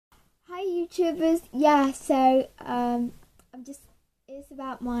YouTubers, yeah, so it's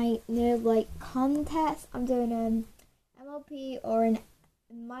about my like contest. I'm doing MLP or an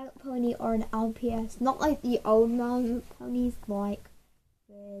My Little Pony or an LPS, not like the old My Little Ponies, like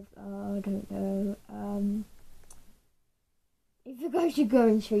with I don't know, I think I should go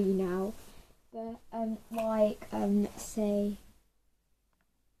and show you now. But like say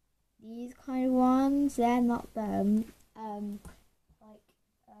these kind of ones, they're not them.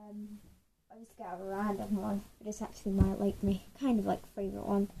 I just got a random one, but it's actually my kind of like favorite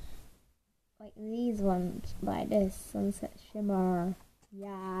one. Like these ones, like this Sunset Shimmer,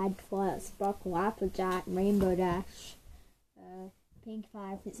 Yad, Twilight Sparkle, Applejack, Rainbow Dash, Pink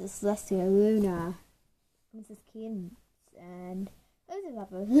Fire, Princess Celestia, Luna, Princess Cadence, and those are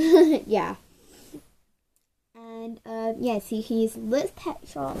others. Yeah. And yeah, so you can use Liz Pet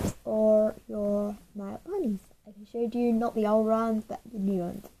Shops or your My Little Ponies. I can show you not the old ones, but the new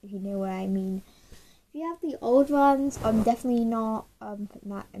ones, if you know what I mean. If you have the old ones, I'm definitely not putting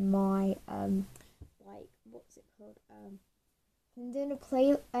that in my like what's it called? I'm doing a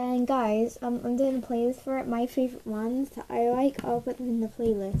play, and guys, I'm doing a playlist for it. My favorite ones that I like, I'll put them in the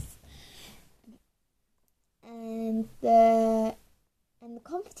playlist. And the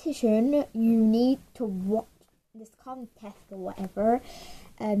competition, you need to watch this contest or whatever.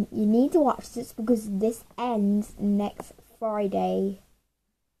 You need to watch this because this ends next Friday.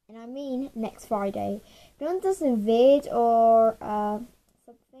 And I mean next Friday. If no one does a vid or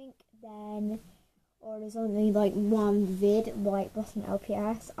something, then or there's only like one vid, like Boston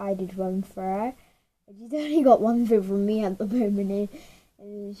LPS, I did one for her. She's only got one vid from me at the moment,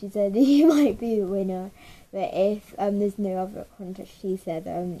 and she said you might be the winner. But if there's no other contest, she said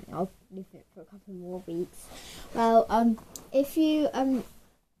I'll leave it for a couple more weeks. Well, if you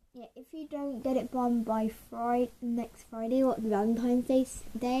if you don't get it done by next Friday, what Valentine's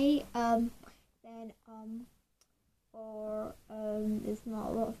Day, then or there's not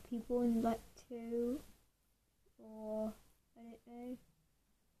a lot of people in like 2 or I don't know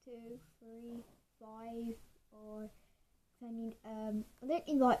 2, 3, 5 or I need I don't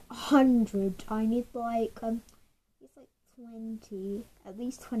need like 100. I need like it's like 20, at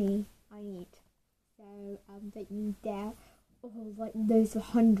least 20. I need. So don't you dare. Oh, like those are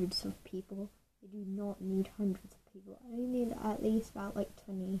hundreds of people. You do not need hundreds of people. I only need at least about like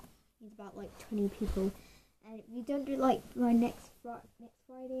 20. Need about like 20 people. And if you don't do like my next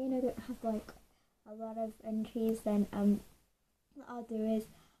Friday, and I don't have like a lot of entries, then what I'll do is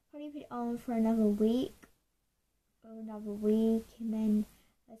probably put it on for another week, and then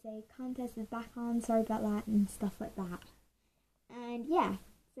I say contest is back on. Sorry about that and stuff like that. And yeah,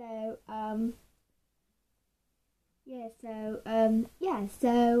 so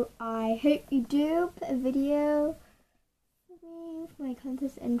so I hope you do put a video for me for my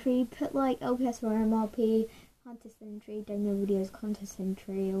contest entry. Put like LPS or MLP contest entry, download videos contest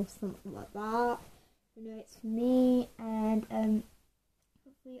entry or something like that. You know it's for me, and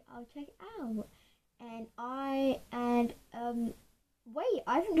hopefully I'll check it out. And wait,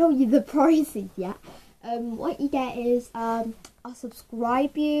 I haven't told you the prizes yet. What you get is I'll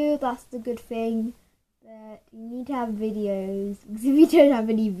subscribe you. That's the good thing. But you need to have videos, because if you don't have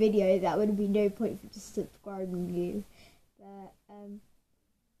any videos, that would be no point for just subscribing you. But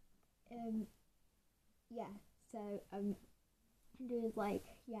yeah. So do is like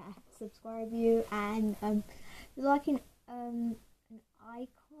subscribe you, and like an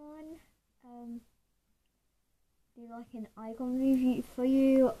icon do like an icon review for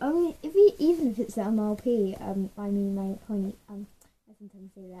you. Only if you, even if it's MLP, I mean my point. I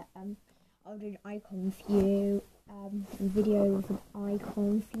sometimes say that I'll do an icon for you, a video with an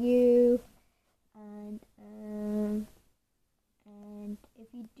icon for you, and if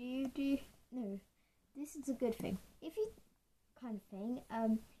you do no, this is a good thing. If you kind of thing,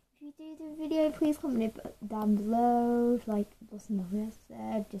 if you do the video, please comment it down below. Like Boston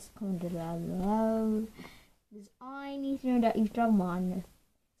said, just comment it down below. Because I need to know that you've done one.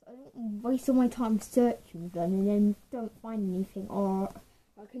 So I don't waste all my time searching them and then don't find anything, or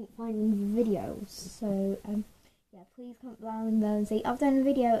I couldn't find any videos. So yeah, please comment down below and say I've done a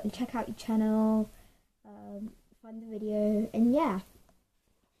video, and check out your channel, find the video, and yeah.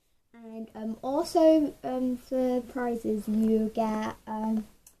 And also for prizes you get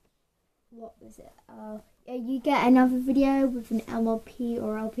what was it? Yeah, you get another video with an MLP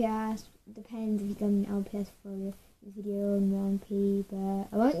or LPS. Depends if you've done an LPS for a video and LP, but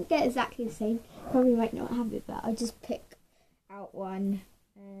I won't get exactly the same. Probably might not have it, but I'll just pick out one,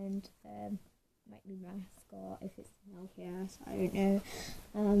 and might be mascot if it's an LPS. I don't know.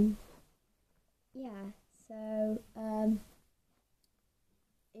 Yeah. So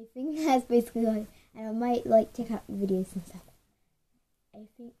I think that's basically like, and I might like check out videos and stuff. I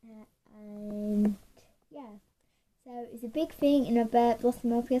think that, and yeah. So it's a big thing, and I bet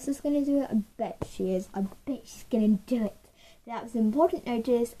Blossom LPS is going to do it. I bet she is. I bet she's going to do it. That was an important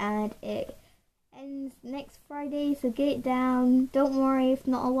notice, and it ends next Friday, so get it down. Don't worry if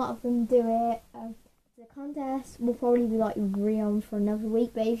not a lot of them do it. The contest will probably be like re-on for another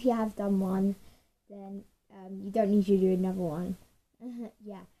week, but if you have done one, then you don't need to do another one.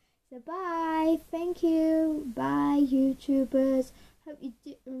 Yeah. So bye. Thank you. Bye, YouTubers. Hope you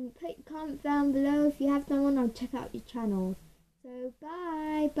do. Put comment down below if you have done one. I'll check out your channel. So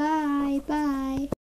bye, bye, bye.